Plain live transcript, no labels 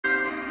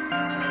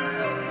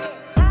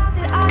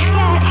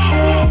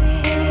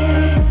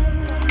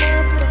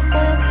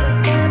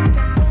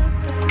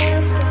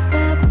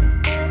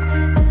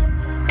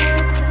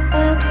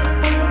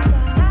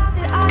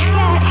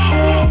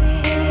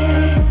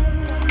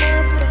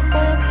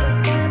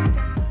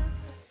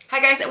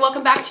guys, and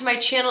welcome back to my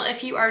channel.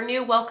 If you are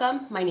new,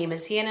 welcome. My name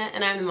is Hannah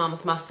and I'm the mom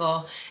with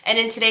muscle. And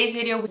in today's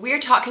video,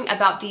 we're talking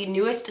about the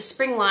newest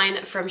spring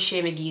line from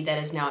Studio Mcgee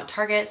that is now at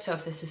Target. So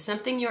if this is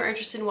something you're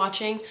interested in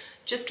watching,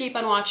 just keep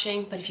on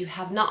watching. But if you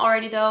have not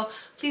already though,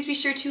 please be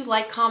sure to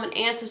like, comment,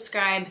 and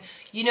subscribe.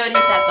 You know to hit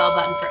that bell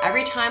button for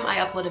every time I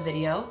upload a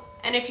video.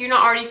 And if you're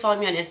not already following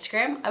me on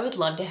Instagram, I would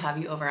love to have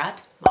you over at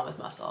Mom with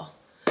Muscle.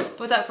 But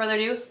without further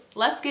ado,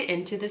 let's get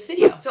into this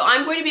video. So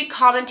I'm going to be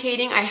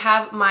commentating. I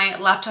have my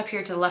laptop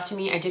here to the left of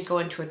me. I did go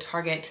into a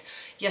Target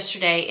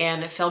yesterday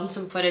and filmed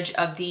some footage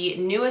of the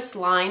newest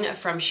line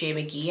from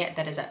Studio Mcgee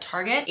that is at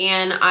Target.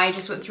 And I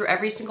just went through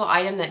every single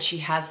item that she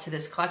has to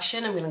this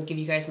collection. I'm gonna give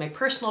you guys my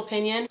personal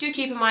opinion. Do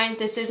keep in mind,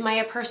 this is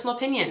my personal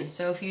opinion.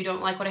 So if you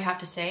don't like what I have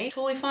to say,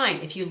 totally fine.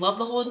 If you love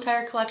the whole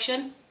entire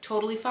collection,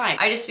 totally fine.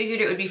 I just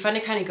figured it would be fun to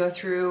kind of go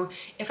through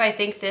if I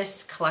think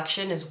this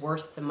collection is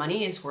worth the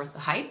money, is worth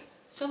the hype.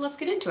 So let's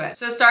get into it.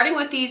 So starting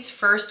with these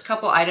first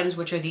couple items,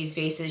 which are these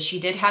vases, she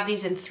did have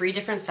these in 3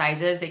 different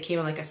sizes. They came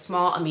in like a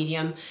small, a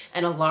medium,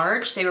 and a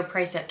large. They were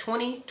priced at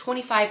 $20,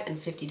 $25, and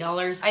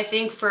 $50. I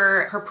think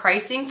for her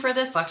pricing for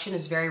this collection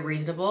is very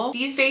reasonable.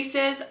 These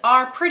vases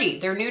are pretty.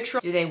 They're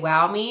neutral. Do they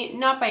wow me?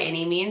 Not by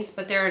any means,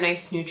 but they're a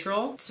nice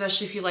neutral,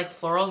 especially if you like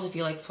florals, if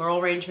you like floral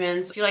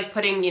arrangements, if you like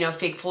putting, you know,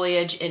 fake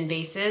foliage in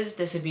vases,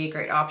 this would be a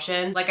great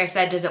option. Like I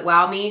said, does it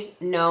wow me?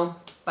 No,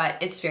 but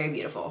it's very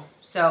beautiful.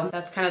 So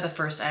that's kind of the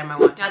first item I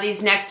want. Now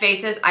these next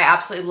vases I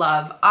absolutely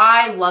love.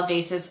 I love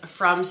vases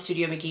from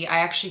Studio Mcgee. I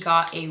actually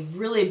got a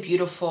really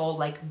beautiful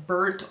like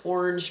burnt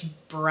orange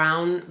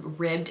brown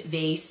ribbed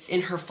vase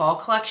in her fall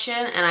collection,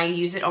 and I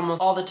use it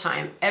almost all the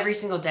time, every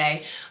single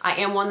day. I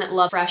am one that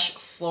loves fresh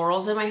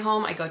florals in my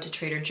home. I go to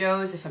Trader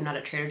Joe's. If I'm not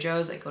at Trader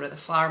Joe's, I go to the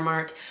Flower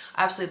Mart.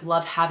 I absolutely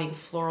love having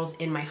florals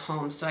in my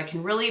home, so I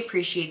can really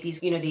appreciate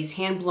these, you know, these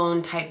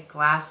hand-blown type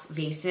glass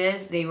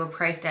vases. They were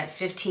priced at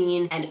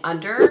 $15 and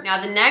under.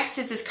 Now the next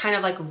is this kind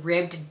of like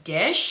ribbed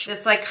dish.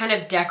 This like kind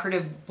of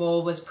decorative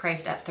bowl was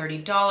priced at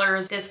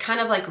 $30. This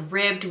kind of like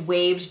ribbed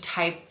waved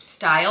type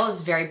style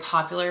is very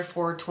popular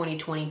for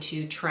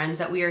 2022 trends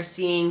that we are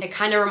seeing. It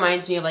kind of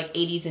reminds me of like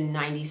 80s and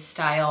 90s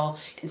style.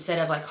 Instead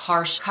of like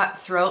harsh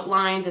cutthroat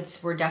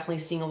lines, we're definitely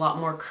seeing a lot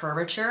more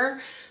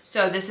curvature.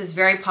 So this is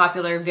very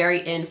popular,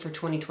 very in for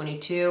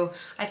 2022.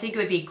 I think it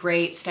would be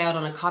great styled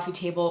on a coffee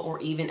table or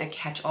even a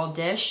catch-all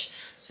dish.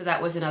 So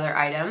that was another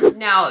item.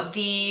 Now,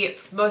 the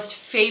most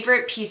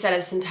favorite piece out of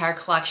this entire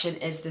collection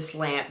is this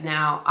lamp.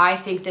 Now, I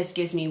think this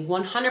gives me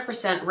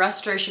 100%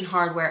 Restoration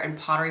Hardware and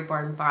Pottery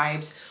Barn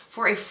vibes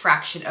for a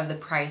fraction of the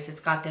price. It's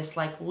got this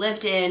like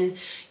lived in,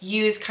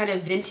 used kind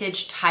of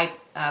vintage type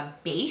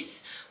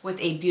base with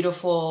a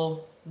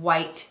beautiful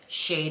white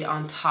shade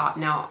on top.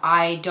 Now,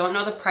 I don't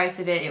know the price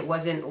of it. It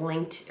wasn't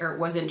linked, or it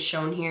wasn't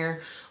shown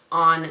here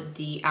on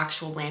the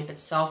actual lamp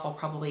itself. I'll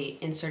probably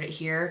insert it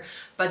here.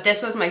 But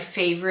this was my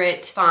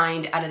favorite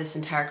find out of this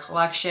entire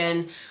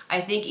collection.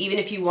 I think even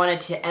if you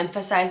wanted to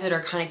emphasize it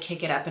or kind of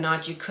kick it up a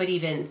notch, you could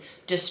even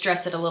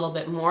distress it a little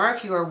bit more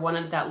if you are one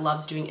of that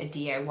loves doing a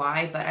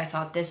DIY. But I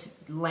thought this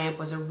lamp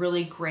was a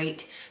really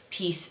great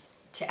piece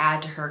to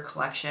add to her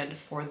collection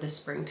for the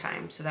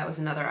springtime. So that was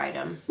another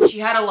item. She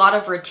had a lot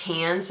of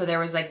rattan, so there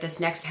was like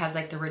this next has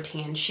like the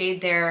rattan shade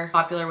there,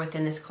 popular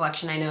within this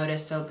collection I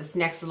noticed. So this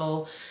next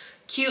little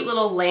cute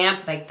little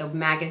lamp, like the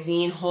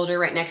magazine holder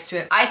right next to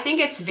it. I think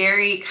it's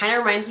very, kind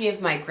of reminds me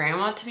of my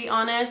grandma, to be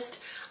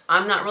honest.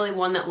 I'm not really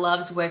one that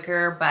loves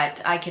wicker,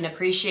 but I can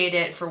appreciate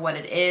it for what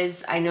it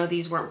is. I know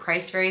these weren't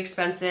priced very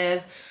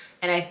expensive,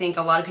 and I think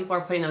a lot of people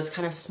are putting those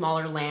kind of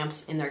smaller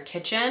lamps in their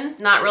kitchen.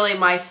 Not really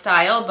my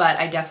style, but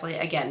I definitely,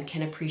 again,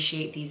 can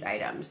appreciate these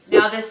items.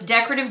 Now this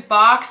decorative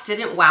box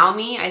didn't wow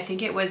me. I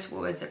think it was,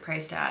 what was it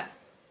priced at?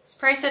 It's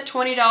priced at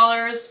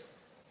 $20.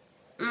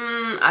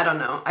 I don't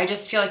know. I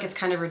just feel like it's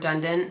kind of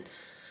redundant.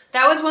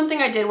 That was one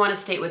thing I did want to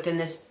state within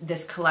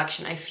this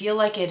collection. I feel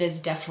like it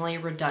is definitely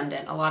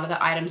redundant. A lot of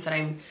the items that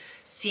I'm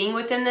seeing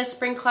within this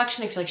spring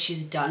collection, I feel like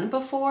she's done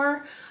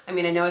before. I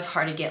mean, I know it's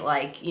hard to get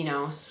like, you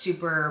know,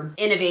 super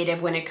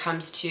innovative when it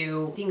comes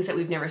to things that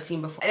we've never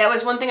seen before. That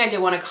was one thing I did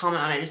want to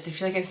comment on. I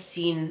feel like I've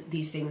seen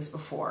these things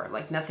before.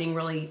 Like nothing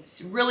really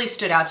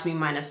stood out to me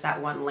minus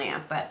that one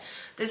lamp. But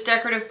this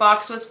decorative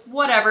box was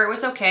whatever. It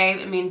was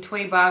okay. I mean,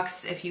 20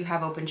 bucks if you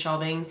have open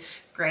shelving.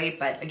 Great,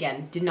 but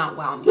again, did not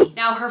wow me.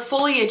 Now her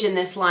foliage in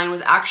this line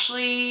was I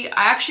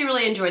actually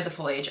really enjoyed the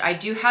foliage. I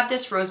do have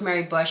this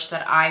rosemary bush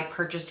that I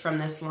purchased from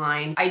this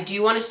line. I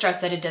do want to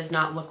stress that it does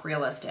not look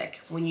realistic.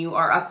 When you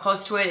are up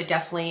close to it, it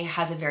definitely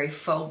has a very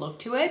faux look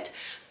to it.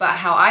 But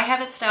how I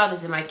have it styled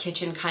is in my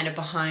kitchen, kind of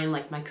behind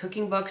like my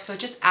cooking book. So it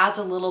just adds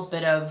a little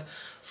bit of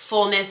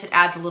fullness. It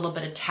adds a little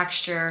bit of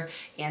texture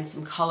and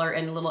some color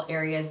in little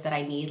areas that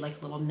I need, like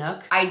a little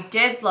nook. I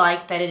did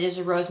like that it is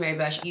a rosemary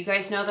bush. You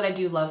guys know that I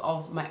do love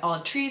all of my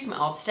olive trees, my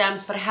olive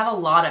stems, but I have a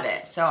lot of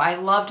it. So I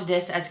loved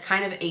this as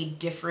kind of a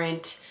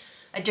different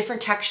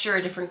texture,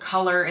 a different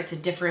color. It's a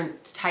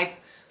different type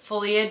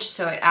foliage,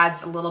 so it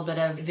adds a little bit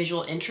of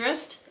visual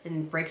interest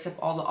and breaks up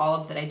all the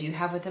olive that I do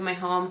have within my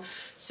home.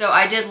 So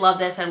I did love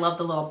this. I love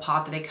the little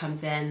pot that it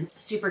comes in.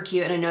 Super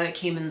cute, and I know it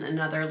came in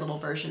another little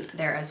version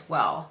there as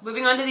well.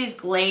 Moving on to these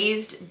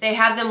glazed, they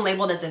have them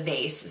labeled as a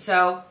vase.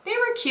 So they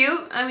were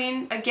cute. I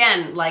mean,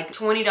 again, like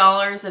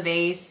 $20 a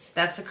vase.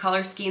 That's the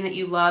color scheme that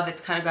you love.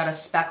 It's kind of got a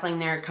speckling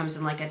there. It comes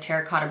in like a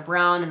terracotta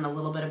brown and a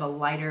little bit of a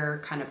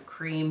lighter kind of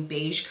cream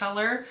beige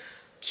color.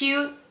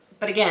 Cute.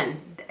 But again,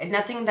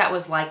 nothing that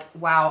was like,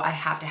 wow, I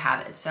have to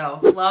have it.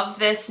 So love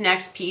this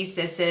next piece.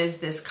 This is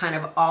this kind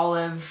of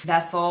olive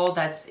vessel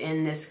that's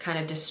in this kind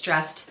of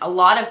distressed, a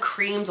lot of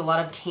creams, a lot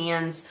of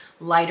tans,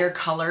 lighter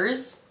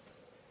colors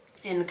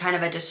in kind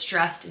of a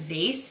distressed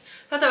vase.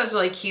 I thought that was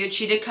really cute.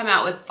 She did come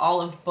out with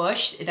olive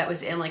bush that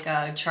was in like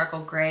a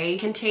charcoal gray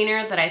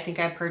container that I think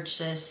I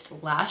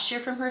purchased last year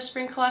from her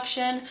spring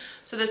collection.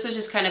 So this was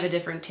just kind of a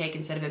different take.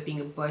 Instead of it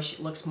being a bush, it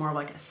looks more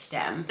like a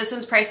stem. This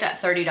one's priced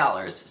at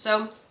 $30.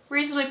 So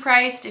reasonably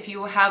priced. If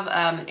you have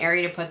an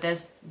area to put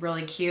this,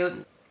 really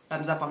cute.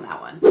 Thumbs up on that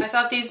one. I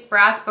thought these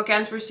brass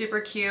bookends were super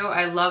cute.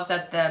 I love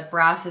that the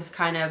brass is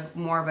kind of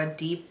more of a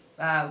deep,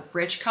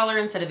 rich color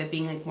instead of it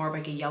being like more of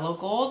like a yellow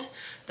gold.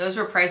 Those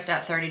were priced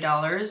at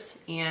 $30,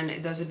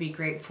 and those would be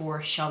great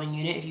for shelving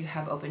unit. If you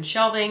have open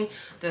shelving,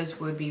 those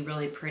would be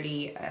really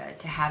pretty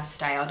to have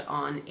styled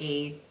on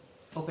a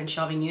open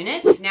shelving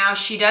unit. Now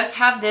she does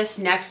have this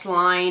next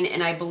line,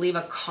 and I believe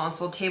a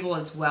console table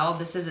as well.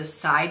 This is a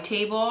side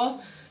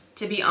table.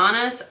 To be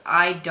honest,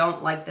 I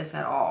don't like this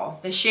at all.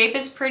 The shape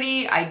is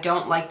pretty. I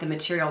don't like the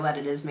material that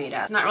it is made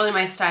of. It's not really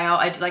my style.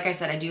 Like I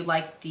said, I do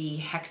like the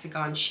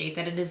hexagon shape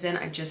that it is in.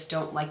 I just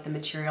don't like the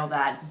material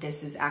that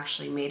this is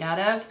actually made out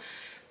of.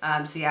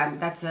 So yeah,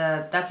 that's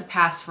a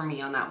pass for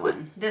me on that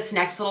one. This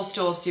next little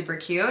stool is super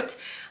cute.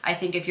 I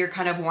think if you're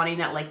kind of wanting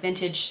that like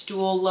vintage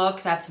stool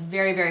look, that's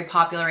very, very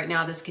popular right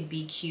now. This could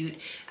be cute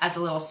as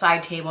a little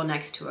side table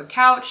next to a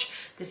couch.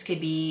 This could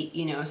be,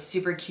 you know,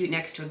 super cute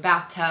next to a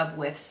bathtub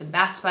with some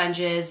bath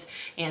sponges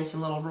and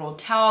some little rolled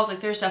towels. Like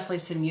there's definitely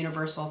some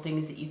universal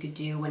things that you could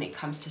do when it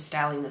comes to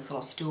styling this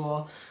little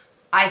stool.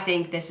 I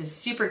think this is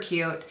super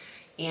cute,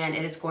 and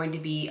it is going to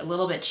be a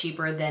little bit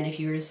cheaper than if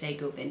you were to say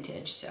go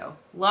vintage. So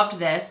loved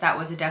this. That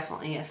was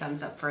definitely a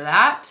thumbs up for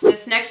that.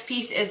 This next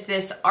piece is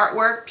this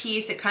artwork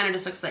piece. It kind of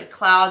just looks like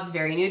clouds,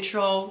 very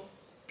neutral.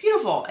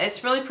 Beautiful.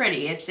 It's really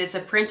pretty. It's a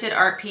printed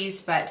art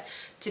piece, but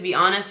to be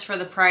honest, for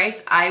the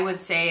price, I would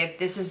say if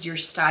this is your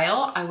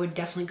style, I would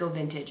definitely go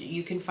vintage.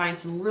 You can find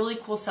some really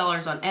cool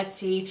sellers on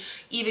Etsy,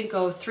 even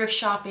go thrift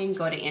shopping,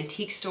 go to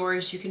antique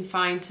stores. You can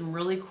find some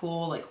really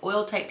cool like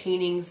oil type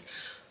paintings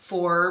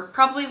for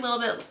probably a little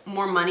bit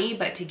more money,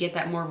 but to get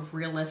that more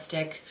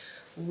realistic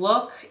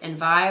look and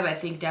vibe, I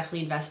think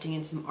definitely investing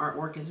in some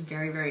artwork is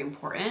very, very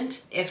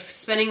important. If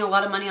spending a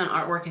lot of money on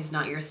artwork is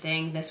not your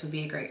thing, this would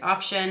be a great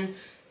option.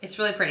 It's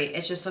really pretty.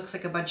 It just looks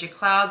like a bunch of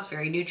clouds,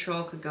 very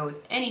neutral, could go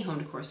with any home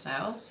decor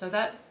style. So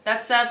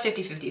that's a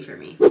 50-50 for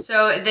me.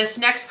 So this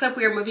next clip,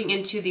 we are moving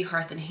into the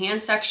Hearth and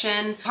Hand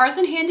section. Hearth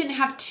and Hand didn't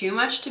have too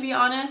much, to be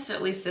honest.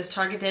 At least this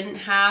Target didn't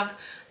have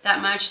that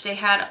much. They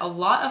had a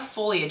lot of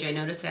foliage. I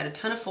noticed they had a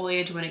ton of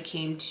foliage when it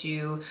came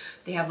to,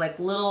 they have like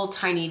little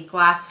tiny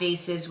glass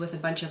vases with a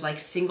bunch of like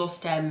single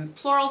stem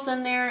florals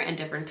in there and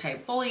different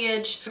type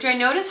foliage, which I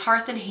noticed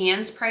Hearth and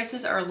Hand's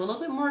prices are a little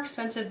bit more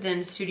expensive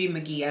than Studio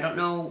Mcgee. I don't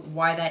know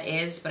why that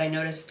is, but I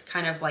noticed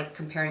kind of like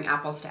comparing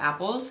apples to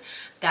apples,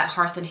 that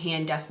Hearth and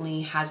Hand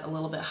definitely has a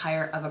little bit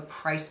higher of a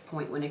price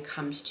point when it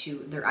comes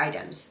to their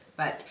items.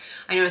 But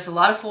I noticed a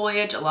lot of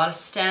foliage, a lot of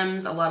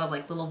stems, a lot of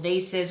like little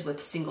vases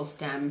with single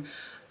stem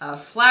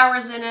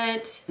flowers in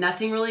it.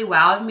 Nothing really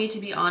wowed me,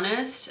 to be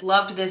honest.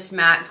 Loved this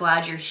mat,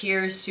 Glad You're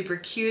Here. Super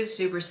cute,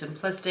 super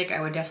simplistic.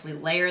 I would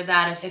definitely layer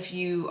that if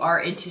you are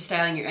into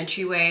styling your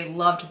entryway.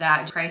 Loved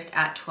that. Priced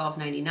at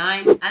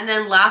 $12.99. And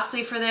then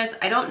lastly for this,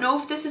 I don't know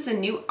if this is a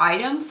new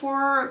item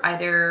for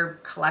either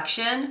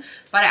collection,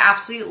 but I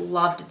absolutely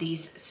loved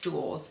these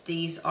stools.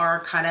 These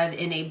are kind of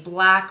in a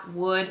black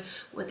wood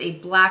with a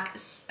black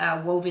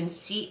woven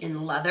seat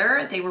in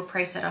leather. They were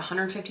priced at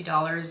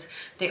 $150.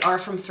 They are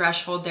from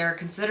Threshold. They're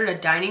considered a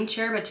dining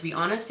chair, but to be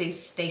honest,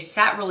 they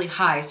sat really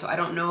high, so I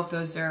don't know if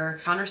those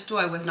are counter stool.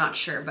 I was not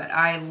sure, but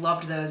I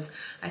loved those.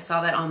 I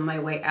saw that on my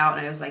way out,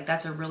 and I was like,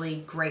 that's a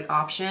really great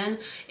option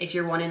if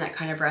you're wanting that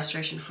kind of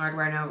restoration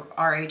hardware. I know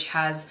RH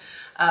has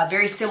a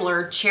very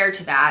similar chair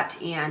to that,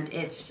 and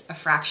it's a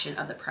fraction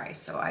of the price.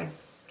 So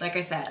like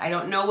I said, I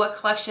don't know what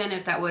collection,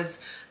 if that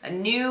was a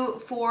new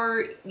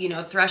for, you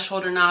know,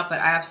 Threshold or not, but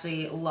I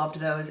absolutely loved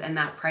those, and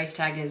that price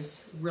tag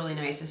is really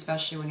nice,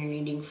 especially when you're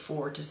needing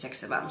 4 to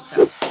 6 of them.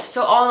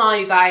 So all in all,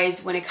 you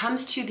guys, when it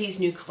comes to these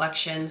new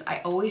collections,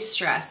 I always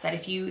stress that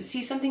if you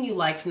see something you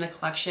like from the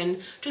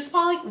collection, just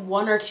buy like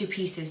 1 or 2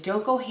 pieces.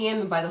 Don't go ham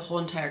and buy the whole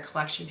entire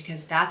collection,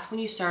 because that's when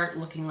you start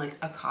looking like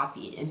a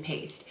copy and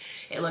paste.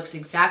 It looks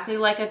exactly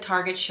like a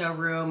Target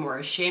showroom or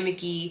a Shea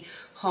Mcgee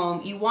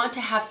home. You want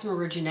to have some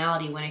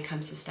originality when it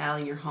comes to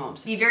styling your home.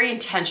 So be very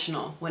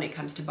intentional when it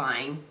comes to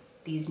buying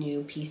these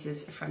new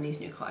pieces from these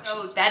new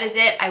collections. So that is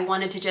it. I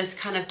wanted to just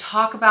kind of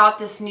talk about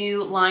this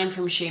new line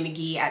from Shea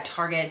Mcgee at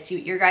Target, see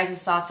what your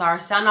guys' thoughts are.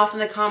 Sound off in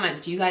the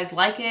comments. Do you guys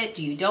like it?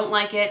 Do you don't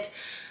like it?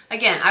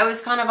 Again, I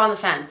was kind of on the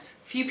fence.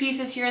 A few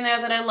pieces here and there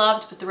that I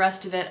loved, but the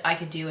rest of it I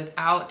could do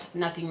without.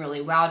 Nothing really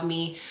wowed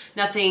me.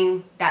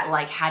 Nothing that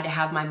like had to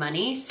have my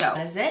money. So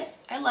that is it.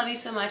 I love you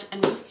so much,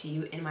 and we'll see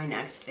you in my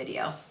next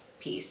video.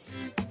 Peace.